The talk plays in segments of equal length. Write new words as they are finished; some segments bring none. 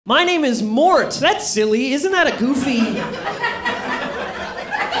My name is Mort. That's silly. Isn't that a goofy... You know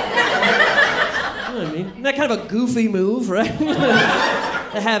what I mean? Isn't that kind of a goofy move, right?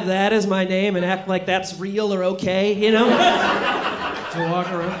 To have that as my name and act like that's real or okay, you know? To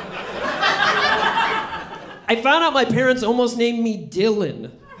walk around. I found out my parents almost named me Dylan.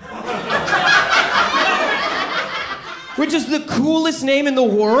 Which is the coolest name in the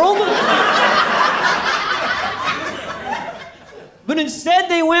world. But instead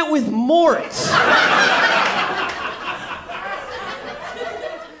they went with Mort.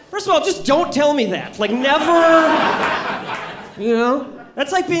 First of all, just don't tell me that. Like, never, you know?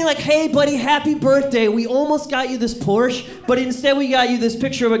 That's like being like, hey, buddy, happy birthday. We almost got you this Porsche, but instead we got you this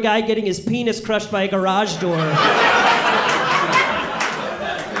picture of a guy getting his penis crushed by a garage door.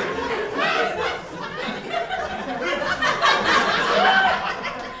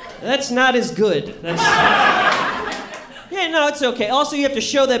 That's not as good. Yeah, no, it's okay. Also, you have to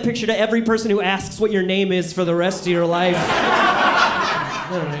show that picture to every person who asks what your name is for the rest of your life.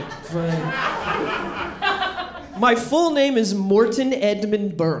 All right, fine. My full name is Morton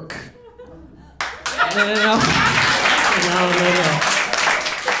Edmund Burke. No.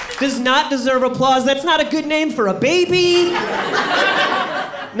 Does not deserve applause. That's not a good name for a baby.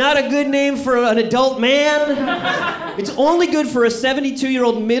 Not a good name for an adult man. It's only good for a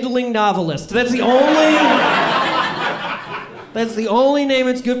 72-year-old middling novelist. That's the only name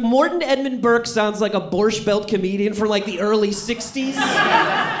it's good. Morton Edmund Burke sounds like a Borscht Belt comedian from like the early 60s.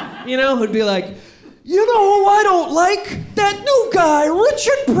 You know, who'd be like, you know who I don't like? That new guy,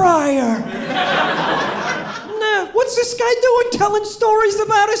 Richard Pryor. Nah, what's this guy doing telling stories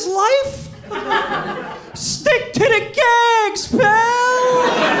about his life? Stick to the gags, pal!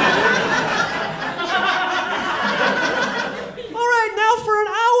 All right, now for an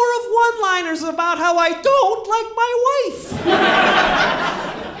hour of one-liners about how I don't like my wife.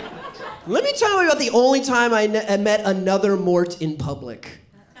 Let me tell you about the only time I met another Mort in public.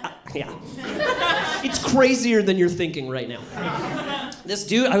 Yeah. It's crazier than you're thinking right now. This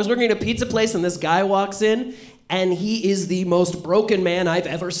dude, I was working at a pizza place and this guy walks in and he is the most broken man I've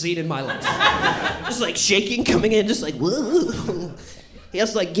ever seen in my life. Just like shaking, coming in, just like, whoa. He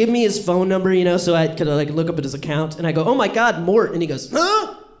has to like give me his phone number, you know, so I could like look up at his account and I go, oh my God, Mort. And he goes,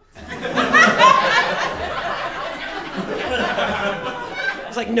 huh?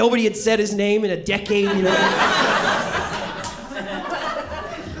 It's like nobody had said his name in a decade, you know.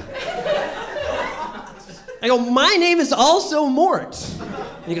 I go, my name is also Mort.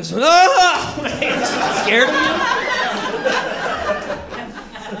 And he goes, oh! Scared of you?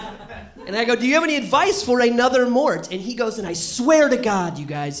 And I go, do you have any advice for another Mort? And he goes, and I swear to God, you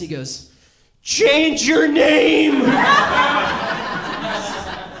guys, he goes, change your name!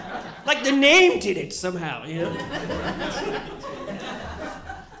 Like the name did it somehow, you know?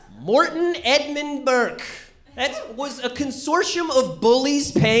 Morton Edmund Burke. That was a consortium of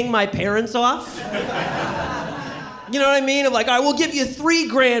bullies paying my parents off. You know what I mean? I'm like, all right, we'll give you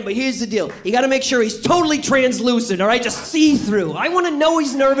 $3,000, but here's the deal. You gotta make sure he's totally translucent, all right? Just see through. I wanna know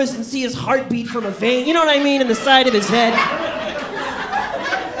he's nervous and see his heartbeat from a vein, you know what I mean, in the side of his head.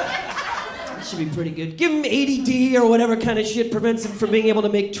 That should be pretty good. Give him ADD or whatever kind of shit prevents him from being able to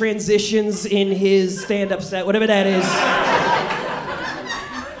make transitions in his stand-up set, whatever that is.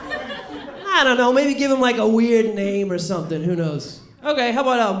 I don't know, maybe give him like a weird name or something, who knows? Okay, how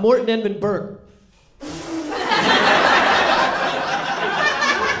about Morton Edmund Burke?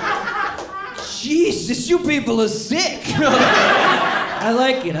 Jesus, you people are sick. I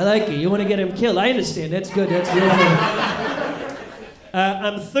like it. You want to get him killed. I understand, that's good, that's real good.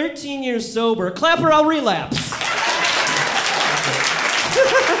 I'm 13 years sober. Clap or I'll relapse.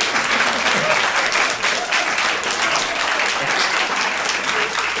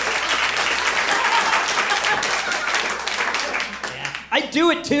 I'd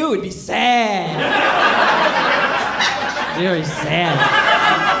do it too, it'd be sad. Very sad.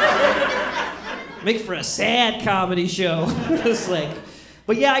 Make for a sad comedy show. It's like,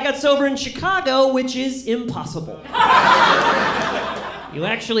 but yeah, I got sober in Chicago, which is impossible. You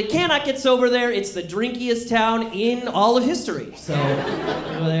actually cannot get sober there. It's the drinkiest town in all of history. So,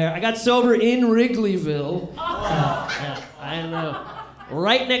 over there. I got sober in Wrigleyville. Yeah, I know.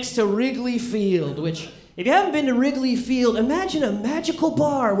 Right next to Wrigley Field, which, if you haven't been to Wrigley Field, imagine a magical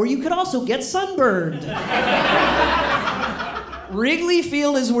bar where you could also get sunburned. Wrigley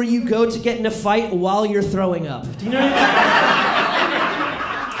Field is where you go to get in a fight while you're throwing up. Do you know what I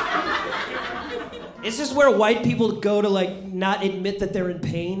mean? It's just where white people go to like not admit that they're in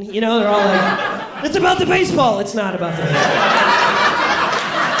pain. You know, they're all like, it's about the baseball. It's not about the baseball.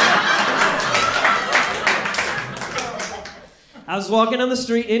 I was walking on the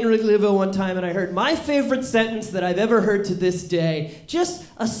street in Wrigleyville one time and I heard my favorite sentence that I've ever heard to this day. Just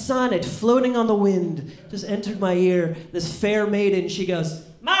a sonnet floating on the wind just entered my ear. This fair maiden, she goes,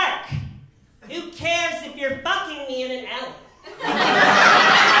 "Mark, who cares if you're fucking me in an alley?"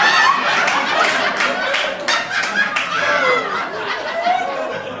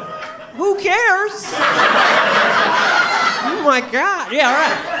 Who cares? Oh my God, yeah, all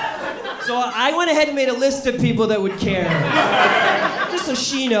right. So I went ahead and made a list of people that would care. Just so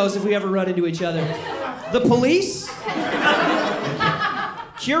she knows if we ever run into each other. The police.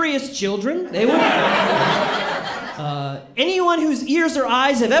 Curious children, they would. Anyone whose ears or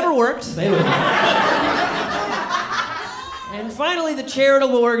eyes have ever worked, they would. And finally, the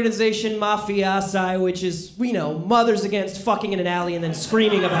charitable organization Mafiasai, which is, we know, mothers against fucking in an alley and then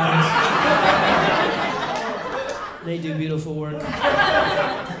screaming about it. They do beautiful work.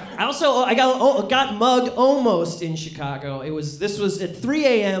 I got mugged almost in Chicago. This was at 3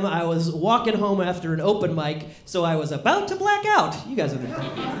 a.m. I was walking home after an open mic, so I was about to black out. You guys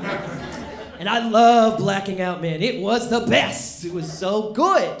understand. And I love blacking out, man. It was the best. It was so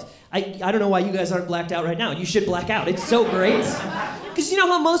good. I don't know why you guys aren't blacked out right now. You should black out. It's so great. Because you know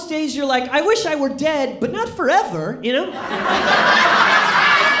how most days you're like, I wish I were dead, but not forever, you know?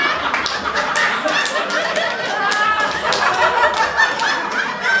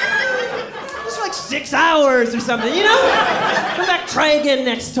 Just like 6 hours or something, you know? Come back, try again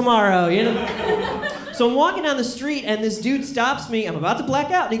next tomorrow, you know? So I'm walking down the street and this dude stops me. I'm about to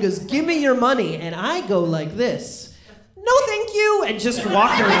black out and he goes, "Give me your money." And I go like this. "No, thank you," and just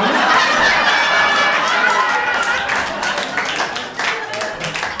walked around.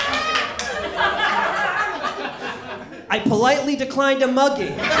 I politely declined a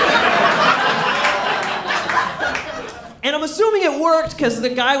mugging. And I'm assuming it worked because the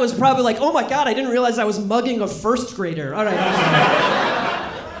guy was probably like, "Oh my God, I didn't realize I was mugging a first grader." All right.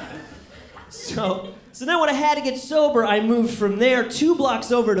 So then when I had to get sober, I moved from there 2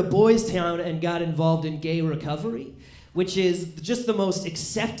 blocks over to Boys Town and got involved in gay recovery, which is just the most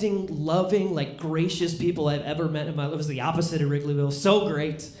accepting, loving, like gracious people I've ever met in my life. It was the opposite of Wrigleyville, so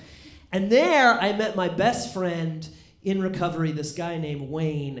great. And there I met my best friend in recovery, this guy named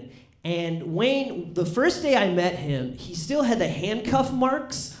Wayne. And Wayne, the first day I met him, he still had the handcuff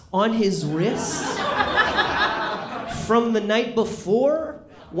marks on his wrist from the night before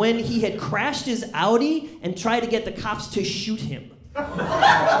when he had crashed his Audi and tried to get the cops to shoot him.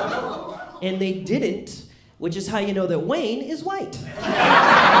 And they didn't. Which is how you know that Wayne is white.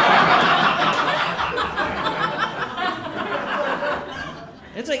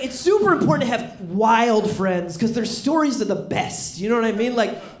 It's super important to have wild friends because their stories are the best. You know what I mean?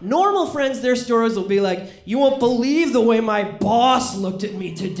 Like normal friends, their stories will be like, "You won't believe the way my boss looked at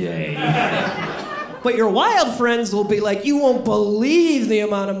me today." But your wild friends will be like, "You won't believe the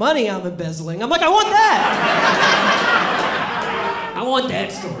amount of money I'm embezzling." I'm like, I want that. I want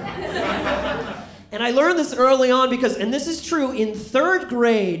that story. And I learned this early on because, and this is true, in 3rd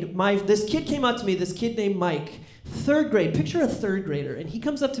grade, this kid came up to me, this kid named Mike, 3rd grade, picture a 3rd grader, and he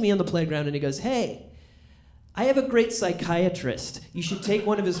comes up to me on the playground and he goes, "Hey, I have a great psychiatrist. You should take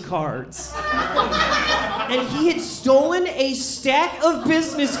one of his cards." And he had stolen a stack of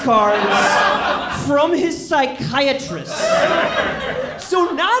business cards from his psychiatrist.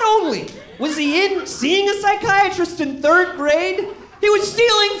 So not only was he in seeing a psychiatrist in 3rd grade, he was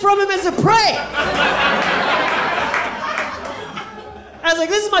stealing from him as a prey. I was like,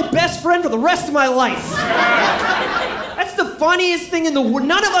 this is my best friend for the rest of my life. That's the funniest thing in the world.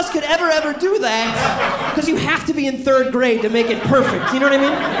 None of us could ever do that because you have to be in 3rd grade to make it perfect. You know what I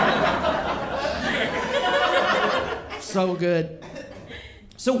mean? So good.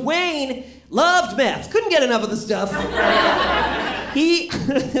 So Wayne loved meth. Couldn't get enough of the stuff. He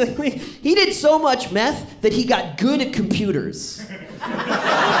did so much meth that he got good at computers.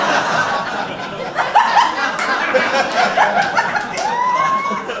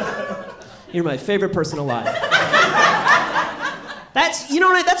 You're my favorite person alive. That's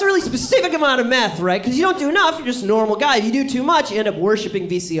a really specific amount of meth, right? Because you don't do enough, you're just a normal guy. If you do too much, you end up worshiping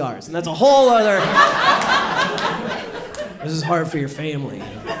VCRs. And that's a whole other... This is hard for your family.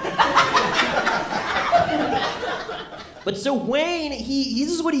 But so Wayne,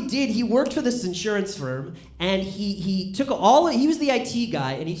 this is what he did. He worked for this insurance firm, and he was the IT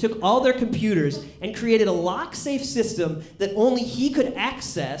guy, and he took all their computers and created a lock-safe system that only he could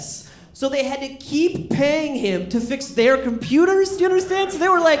access. So they had to keep paying him to fix their computers. Do you understand? So they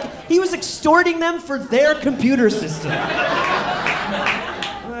were like, he was extorting them for their computer system.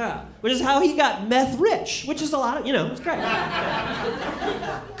 Yeah. which is how he got meth rich, which is a lot of, it's great.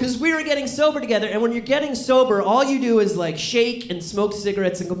 Because we were getting sober together, and when you're getting sober, all you do is like shake and smoke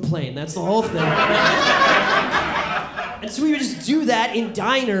cigarettes and complain. That's the whole thing. And so we would just do that in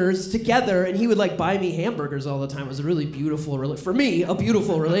diners together, and he would like buy me hamburgers all the time. It was a really beautiful, for me, a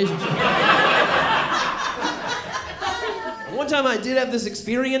beautiful relationship. One time I did have this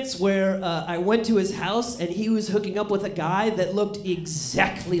experience where I went to his house and he was hooking up with a guy that looked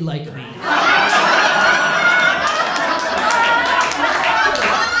exactly like me.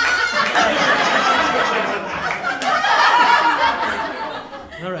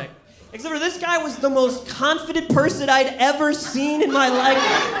 All right. Except for this guy was the most confident person I'd ever seen in my life.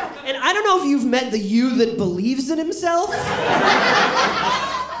 And I don't know if you've met the you that believes in himself,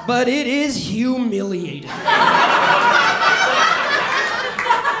 but it is humiliating.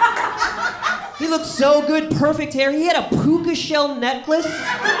 He looked so good, perfect hair. He had a puka shell necklace,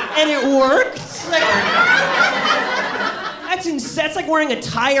 and it worked. That's like wearing a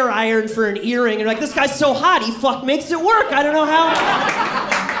tire iron for an earring. And you're like, this guy's so hot, he makes it work. I don't know how.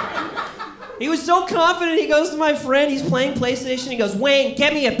 He was so confident, he goes to my friend, he's playing PlayStation, he goes, Wayne,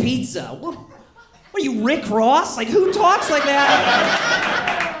 get me a pizza. What are you, Rick Ross? Like, who talks like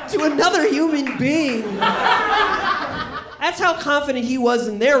that to another human being? That's how confident he was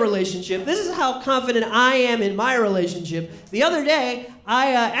in their relationship. This is how confident I am in my relationship. The other day,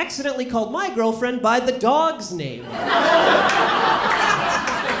 I accidentally called my girlfriend by the dog's name.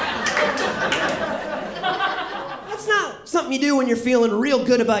 That's not something you do when you're feeling real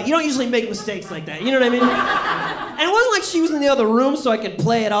good about it. You don't usually make mistakes like that, you know what I mean? And it wasn't like she was in the other room so I could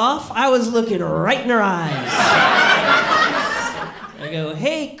play it off. I was looking right in her eyes. I go,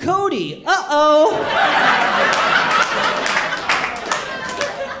 hey, Cody, uh-oh.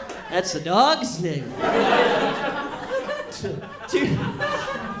 That's the dog's name.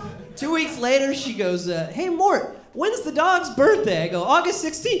 2 weeks later, she goes, hey, Mort, when's the dog's birthday? I go, August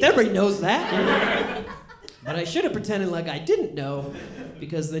 16th. Everybody knows that. But I should have pretended like I didn't know,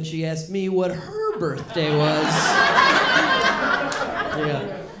 because then she asked me what her birthday was.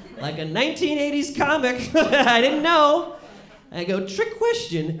 Yeah. Like a 1980s comic. I didn't know. I go, trick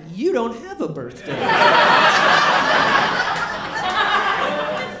question, you don't have a birthday.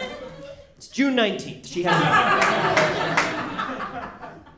 June 19th. She has